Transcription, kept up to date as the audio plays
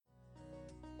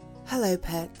Hello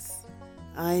pets,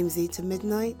 I'm Zeta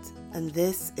Midnight and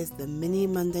this is the Mini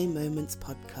Monday Moments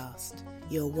podcast,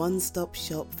 your one-stop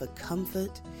shop for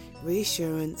comfort,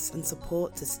 reassurance and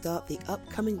support to start the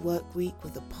upcoming work week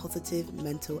with a positive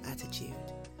mental attitude.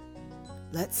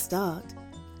 Let's start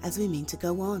as we mean to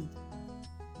go on.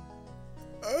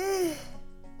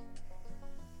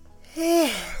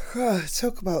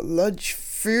 Talk about lunch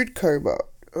food coma.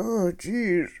 Oh,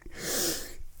 jeez.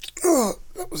 Oh,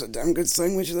 that was a damn good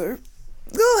sandwich, though.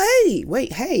 Oh, hey,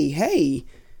 wait, hey.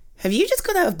 Have you just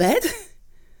got out of bed?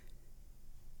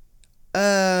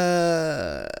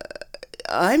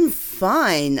 I'm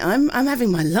fine. I'm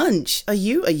having my lunch. Are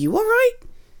you all right?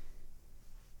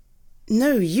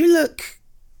 No, you look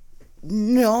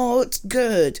not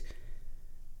good.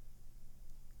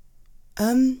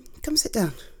 Come sit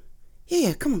down.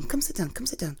 Yeah, come on, come sit down.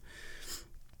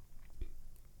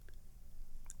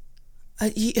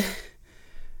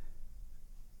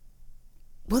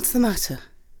 What's the matter?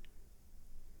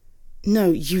 No,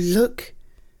 you look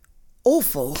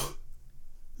awful.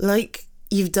 Like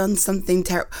you've done something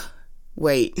terrible.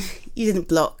 Wait, you didn't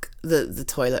block the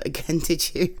toilet again,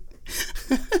 did you?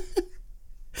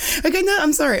 Okay, no,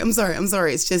 I'm sorry.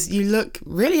 It's just you look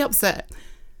really upset.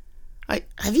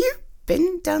 Have you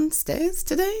been downstairs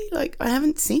today? Like, I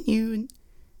haven't seen you.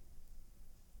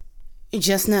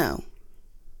 Just now?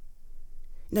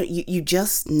 No, you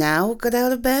just now got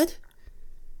out of bed?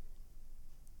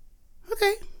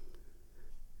 Okay.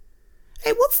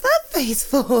 Hey, what's that face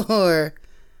for?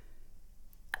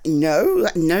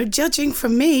 No judging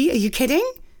from me. Are you kidding?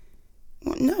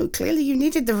 Well, no, clearly you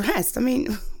needed the rest. I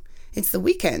mean, it's the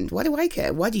weekend. Why do I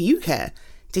care? Why do you care?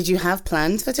 Did you have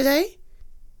plans for today?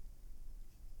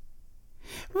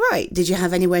 Right. Did you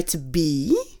have anywhere to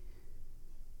be?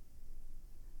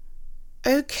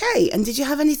 Okay. And did you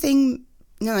have anything,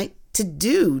 like, to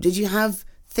do? Did you have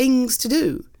things to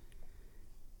do?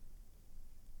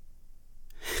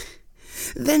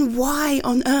 Then why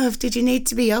on earth did you need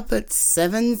to be up at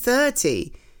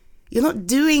 7:30? You're not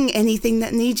doing anything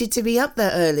that needs you to be up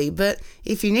that early, but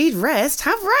if you need rest,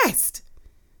 have rest.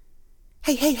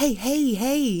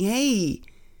 Hey.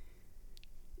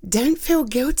 Don't feel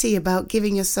guilty about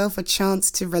giving yourself a chance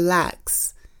to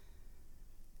relax.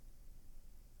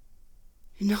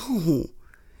 No,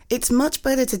 it's much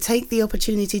better to take the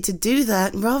opportunity to do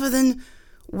that rather than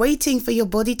waiting for your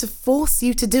body to force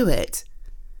you to do it.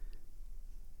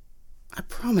 I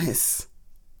promise.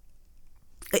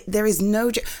 There is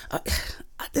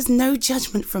there's no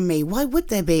judgment from me. Why would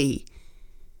there be?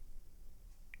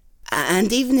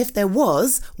 And even if there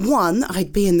was, 1,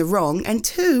 I'd be in the wrong, and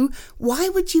 2, why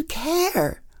would you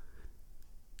care?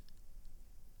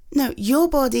 No, your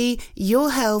body,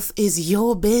 your health is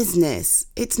your business.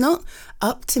 It's not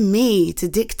up to me to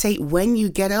dictate when you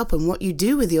get up and what you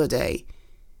do with your day.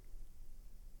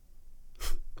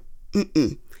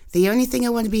 The only thing I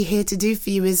want to be here to do for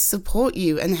you is support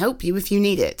you and help you if you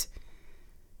need it.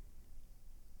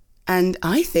 And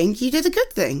I think you did a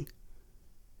good thing.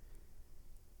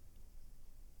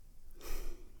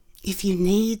 If you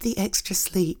need the extra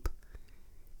sleep,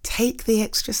 take the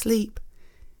extra sleep.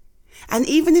 And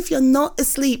even if you're not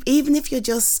asleep, even if you're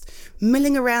just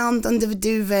milling around under the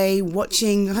duvet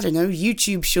watching,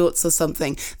 YouTube shorts or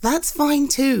something, that's fine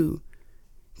too.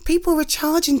 People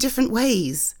recharge in different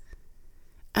ways.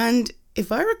 And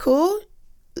if I recall,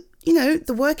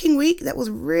 the working week, that was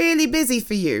really busy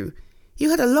for you. You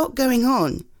had a lot going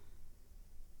on.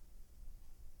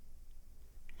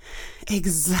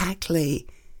 Exactly.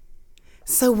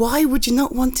 So why would you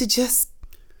not want to just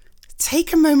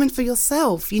take a moment for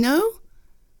yourself, Yeah,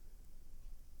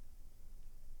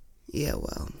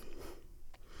 well,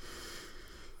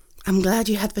 I'm glad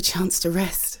you had the chance to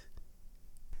rest.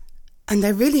 And I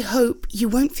really hope you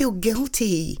won't feel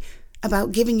guilty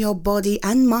about giving your body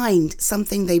and mind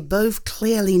something they both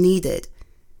clearly needed.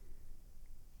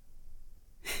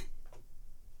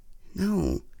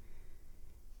 No.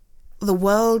 The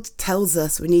world tells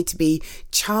us we need to be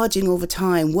charging all the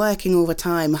time, working all the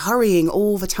time, hurrying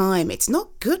all the time. It's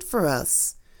not good for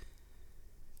us.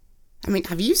 I mean,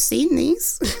 have you seen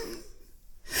these?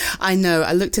 I know,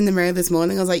 I looked in the mirror this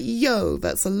morning, I was like, yo,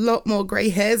 that's a lot more grey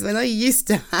hairs than I used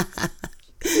to have.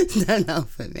 Don't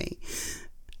laugh at me.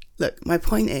 Look, my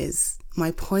point is,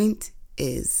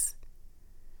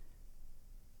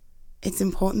 it's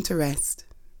important to rest.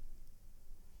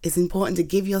 It's important to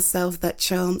give yourself that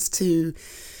chance to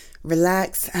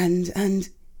relax and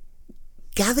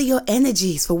gather your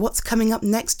energies for what's coming up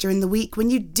next during the week when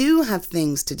you do have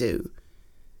things to do.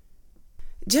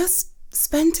 Just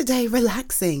spend today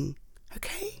relaxing,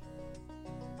 okay?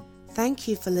 Thank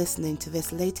you for listening to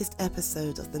this latest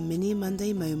episode of the Mini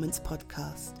Monday Moments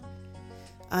podcast.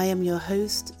 I am your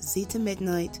host, Zita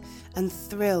Midnight, and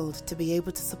thrilled to be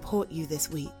able to support you this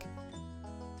week.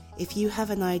 If you have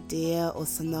an idea or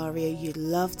scenario you'd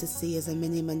love to see as a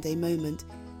Mini Monday moment,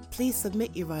 please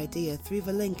submit your idea through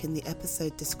the link in the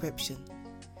episode description.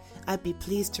 I'd be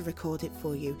pleased to record it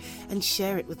for you and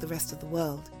share it with the rest of the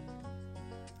world.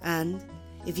 And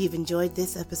if you've enjoyed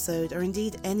this episode or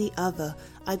indeed any other,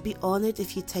 I'd be honoured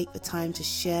if you take the time to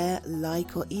share,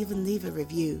 like, or even leave a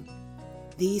review.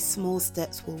 These small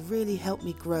steps will really help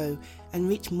me grow and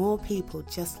reach more people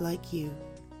just like you.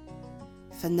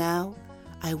 For now,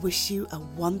 I wish you a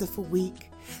wonderful week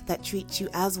that treats you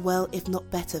as well, if not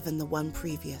better, than the one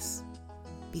previous.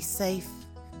 Be safe,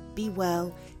 be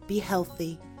well, be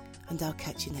healthy, and I'll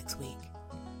catch you next week.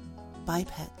 Bye,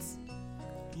 pets.